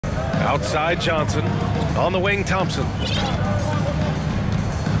Outside Johnson. On the wing, Thompson.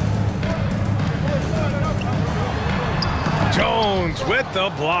 Jones with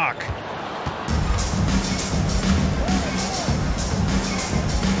the block.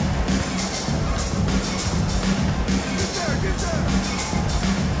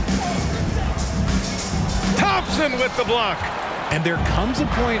 Thompson with the block. And there comes a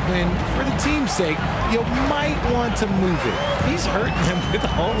point when, for the team's sake, you might want to move it. He's hurting them with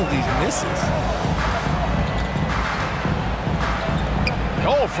all of these misses.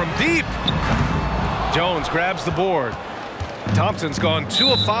 Oh, from deep. Jones grabs the board. Thompson's gone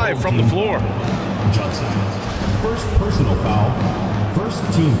 2 of 5 from the floor. Johnson, first personal foul, first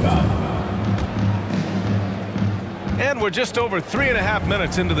team foul. And we're just over 3.5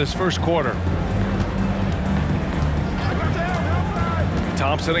 minutes into this first quarter.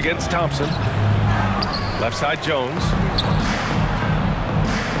 Thompson against Thompson. Left side Jones.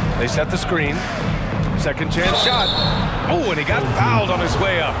 They set the screen. Second chance shot. Oh, and he got fouled on his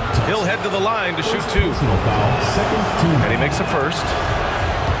way up. He'll head to the line to shoot 2. And he makes a first.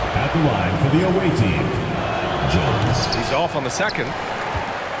 At the line for the away team, Jones. He's off on the second.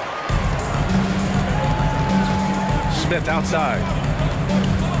 Smith outside.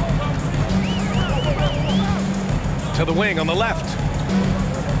 To the wing on the left.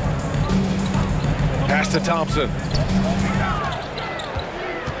 Pass to Thompson.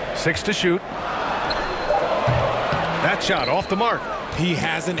 6 to shoot. That shot off the mark. He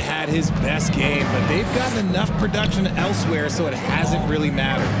hasn't had his best game, but they've gotten enough production elsewhere, so it hasn't really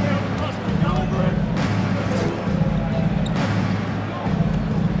mattered.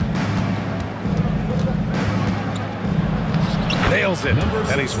 Nails it,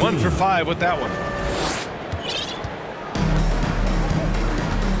 and he's 1 for 5 with that one.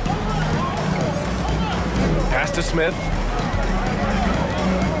 Pass to Smith.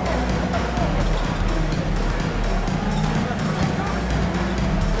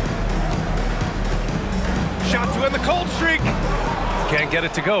 Shot to end the cold streak. Can't get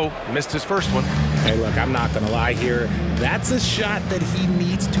it to go. Missed his first one. Hey, look, I'm not going to lie here. That's a shot that he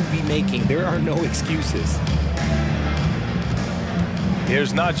needs to be making. There are no excuses.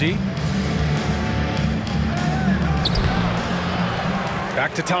 Here's Najee.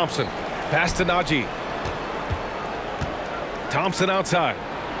 Back to Thompson. Pass to Najee. Thompson outside.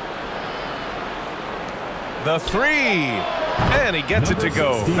 The 3. And he gets it to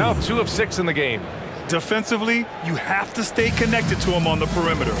go. Now 2 of 6 in the game. Defensively, you have to stay connected to him on the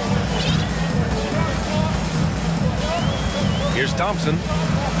perimeter. Here's Thompson.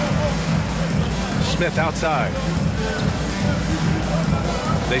 Smith outside.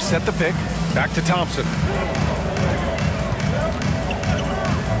 They set the pick. Back to Thompson.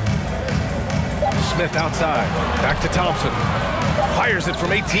 Smith outside. Back to Thompson. Fires it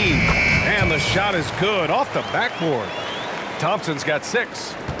from 18. And the shot is good off the backboard. Thompson's got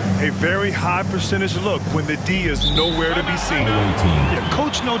 6. A very high percentage look when the D is nowhere to be seen. Yeah,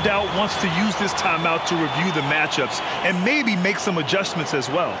 coach no doubt wants to use this timeout to review the matchups and maybe make some adjustments as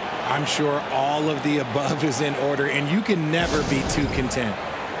well. I'm sure all of the above is in order, and you can never be too content.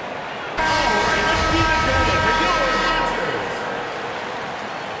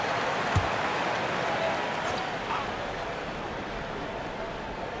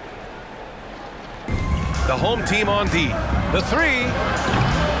 The home team on D. The 3.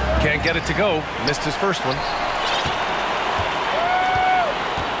 Can't get it to go. Missed his first one.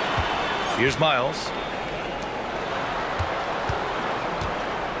 Here's Miles.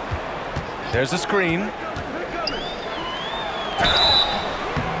 There's a screen.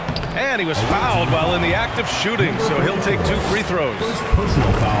 And he was fouled while in the act of shooting, so he'll take 2 free throws.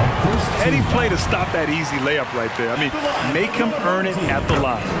 Personal foul, Heady play to stop that easy layup right there. I mean, make him earn it at the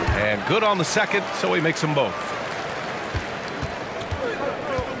line. And good on the second, so he makes them both.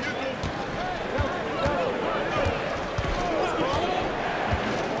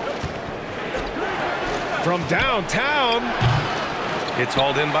 From downtown, it's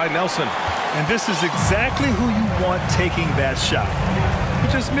hauled in by Nelson. And this is exactly who you want taking that shot.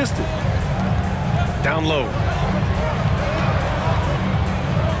 He just missed it. Down low.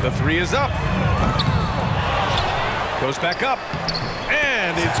 The 3 is up. Goes back up.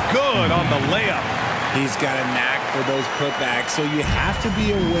 And it's good on the layup. He's got a knack for those putbacks, so you have to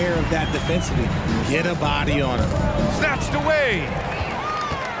be aware of that defensively. Get a body on him. Snatched away.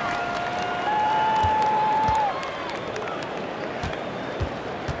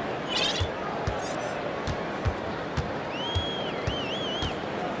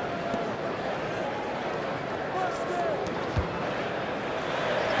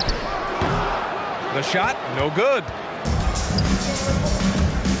 The shot, no good.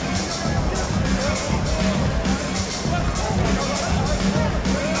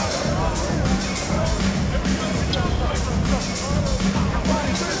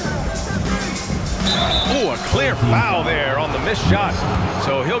 Foul there on the missed shot.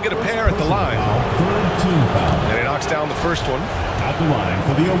 So he'll get a pair at the line. Third team foul. And he knocks down the first one. At the line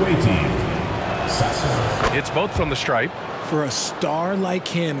for the away team. Sasser. It's both from the stripe. For a star like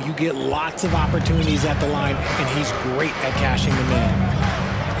him, you get lots of opportunities at the line, and he's great at cashing them in.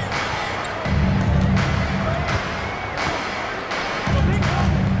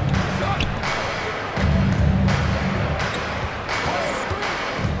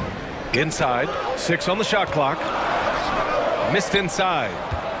 Inside, 6 on the shot clock. Missed inside.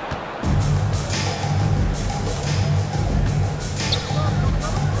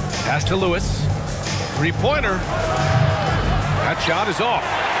 Pass to Lewis. Three-pointer. That shot is off.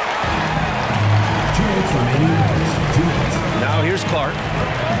 2 minutes remaining in the first. 2 minutes. Now here's Clark.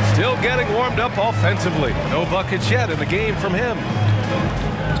 Still getting warmed up offensively. No buckets yet in the game from him.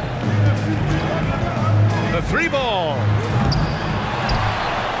 The 3-ball.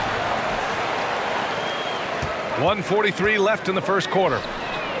 1:43 left in the first quarter.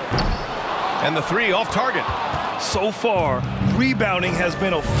 And the 3 off target. So far, rebounding has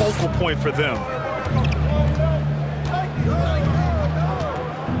been a focal point for them.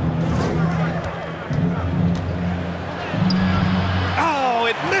 Oh,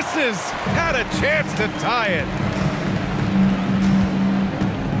 it misses. Had a chance to tie it.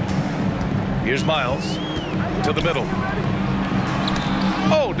 Here's Miles to the middle.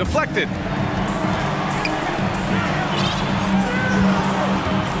 Oh, deflected.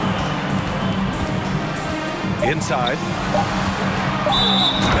 Inside.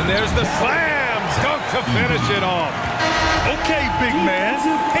 And there's the slam dunk to finish it off. Okay, big man,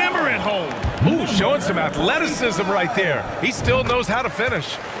 hammer it home. Ooh, showing some athleticism right there. He still knows how to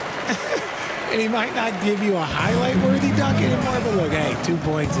finish. And he might not give you a highlight-worthy dunk anymore, but look, hey, 2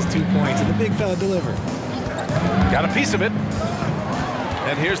 points is 2 points, and the big fella delivered. Got a piece of it.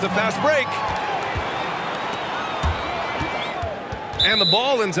 And here's the fast break. And the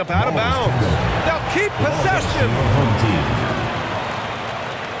ball ends up out of bounds. Now keep possession. Home team.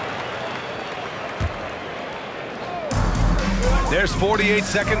 There's 48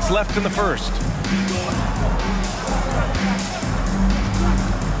 seconds left in the first.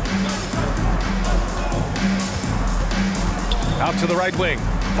 Out to the right wing.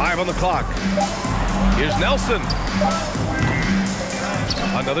 5 on the clock. Here's Nelson.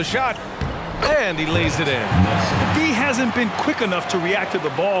 Another shot. And he lays it in. D hasn't been quick enough to react to the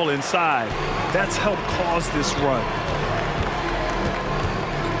ball inside. That's helped cause this run.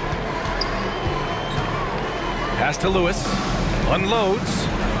 Pass to Lewis. Unloads.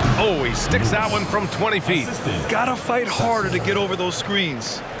 Oh, he sticks that one from 20 feet. Gotta fight harder to get over those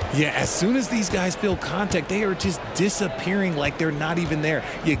screens. Yeah, as soon as these guys feel contact, they are just disappearing like they're not even there.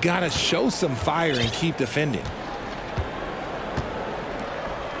 You gotta show some fire and keep defending.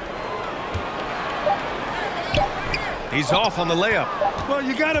 He's off on the layup. Well,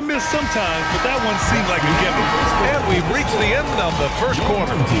 you gotta miss sometimes, but that one seemed like a given. And we've reached the end of the first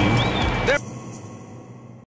quarter. Team